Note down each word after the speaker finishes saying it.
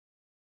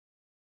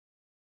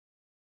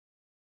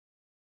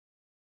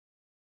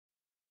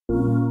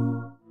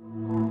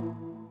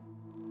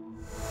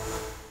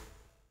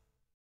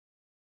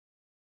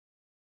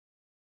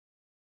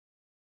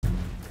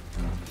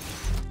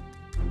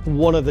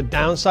One of the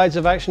downsides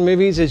of action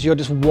movies is you're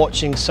just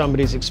watching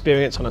somebody's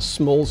experience on a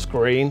small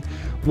screen.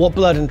 What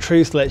Blood and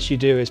Truth lets you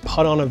do is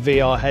put on a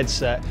VR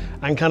headset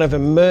and kind of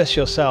immerse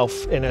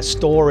yourself in a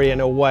story in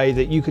a way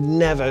that you could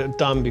never have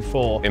done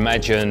before.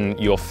 Imagine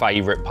your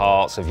favourite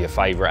parts of your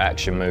favourite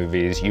action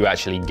movies, you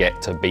actually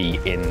get to be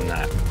in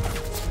that.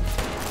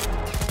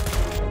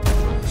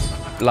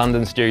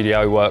 London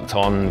studio worked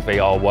on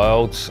VR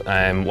worlds,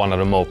 and one of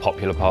the more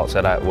popular parts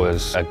of that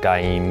was a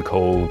game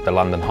called the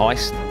London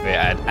Heist. It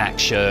had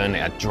action,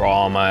 it had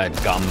drama, it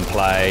had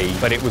gunplay,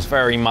 but it was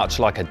very much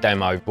like a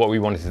demo. What we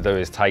wanted to do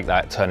is take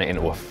that, turn it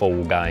into a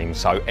full game.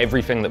 So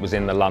everything that was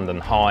in the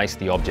London Heist,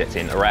 the object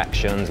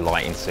interactions,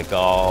 lighting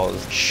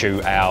cigars,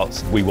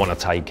 shootouts, we want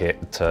to take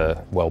it to,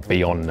 well,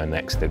 beyond the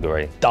next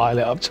degree. Dial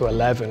it up to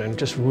 11 and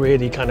just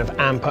really kind of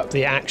amp up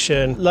the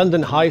action.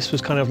 London Heist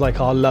was kind of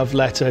like our love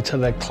letter to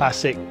the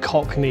classic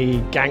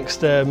Cockney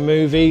gangster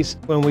movies.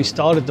 When we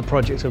started the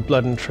project of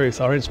Blood and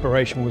Truth, our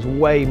inspiration was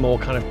way more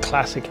kind of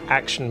classic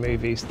action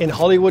movies. In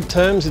Hollywood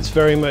terms, it's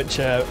very much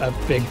a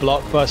big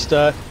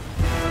blockbuster.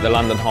 The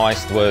London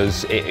Heist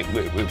was, it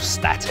was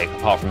static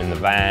apart from in the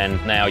van.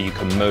 Now you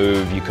can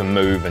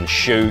move and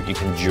shoot, you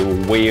can dual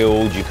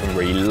wield, you can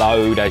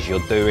reload as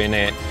you're doing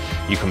it,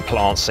 you can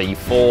plant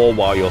C4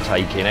 while you're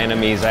taking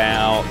enemies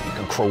out, you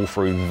can crawl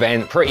through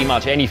vents. Pretty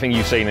much anything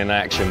you've seen in an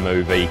action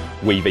movie,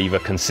 we've either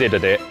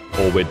considered it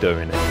or we're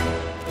doing it.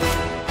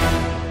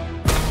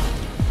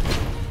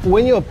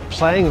 When you're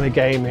playing the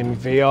game in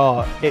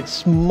VR,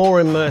 it's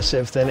more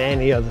immersive than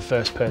any other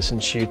first-person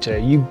shooter.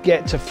 You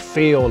get to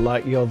feel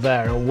like you're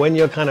there, and when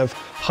you're kind of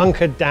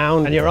hunkered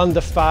down and you're under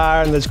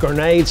fire and there's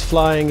grenades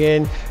flying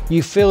in,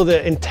 you feel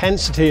the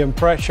intensity and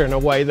pressure in a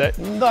way that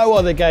no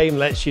other game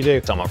lets you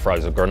do. Someone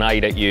throws a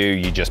grenade at you,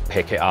 you just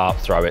pick it up,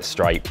 throw it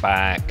straight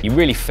back. You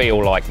really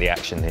feel like the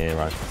action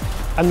hero.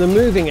 And the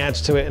moving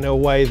adds to it in a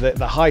way that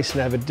the Heist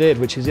never did,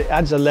 which is it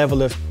adds a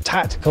level of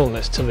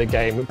tacticalness to the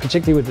game,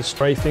 particularly with the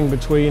strafing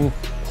between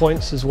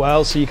points as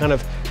well. So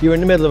you're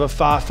in the middle of a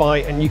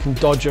firefight and you can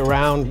dodge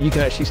around, you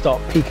can actually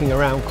start peeking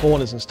around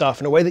corners and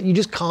stuff in a way that you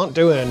just can't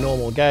do in a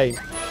normal game.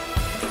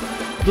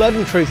 Blood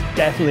and Truth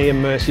definitely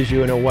immerses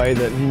you in a way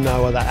that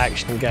no other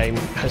action game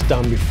has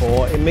done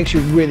before. It makes you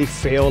really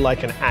feel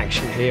like an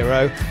action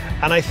hero.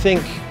 And I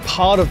think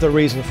part of the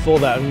reason for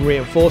that and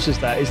reinforces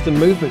that is the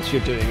movements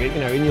you're doing.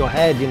 In your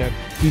head,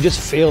 you just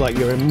feel like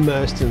you're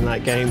immersed in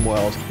that game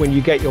world. When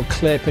you get your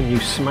clip and you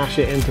smash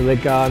it into the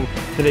gun,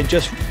 that it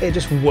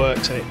just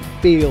works and it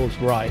feels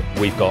right.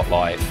 We've got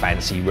like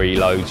fancy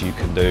reloads you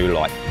can do,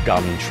 like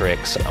gun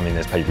tricks. I mean,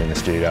 there's people in the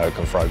studio who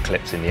can throw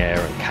clips in the air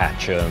and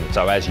catch them.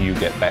 So as you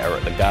get better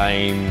at the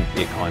game,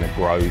 it kind of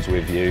grows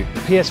with you.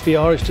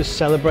 PSVR has just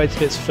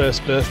celebrated its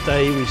first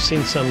birthday. We've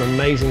seen some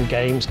amazing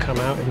games come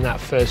out in that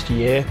first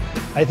year.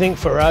 I think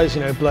for us,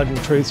 Blood and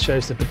Truth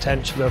shows the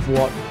potential of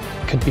what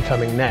could be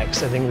coming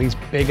next. I think these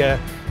bigger,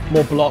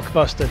 more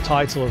blockbuster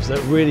titles that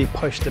really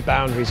push the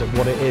boundaries of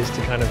what it is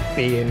to kind of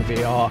be in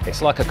VR.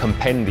 It's like a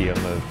compendium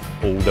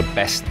of all the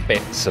best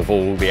bits of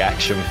all the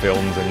action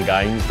films and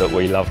games that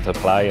we love to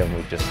play, and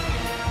we've just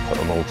put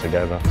them all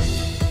together.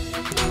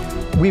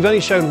 We've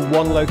only shown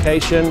one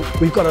location.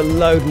 We've got a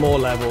load more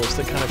levels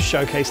that kind of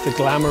showcase the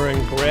glamour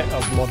and grit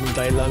of modern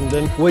day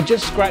London. We're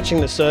just scratching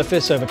the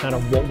surface over kind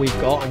of what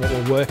we've got and what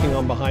we're working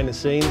on behind the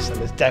scenes, and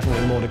there's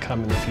definitely more to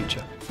come in the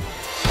future.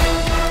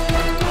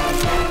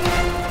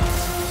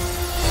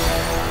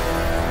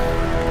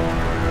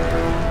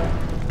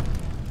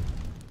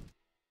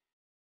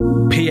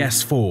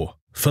 PS4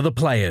 for the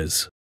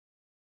players.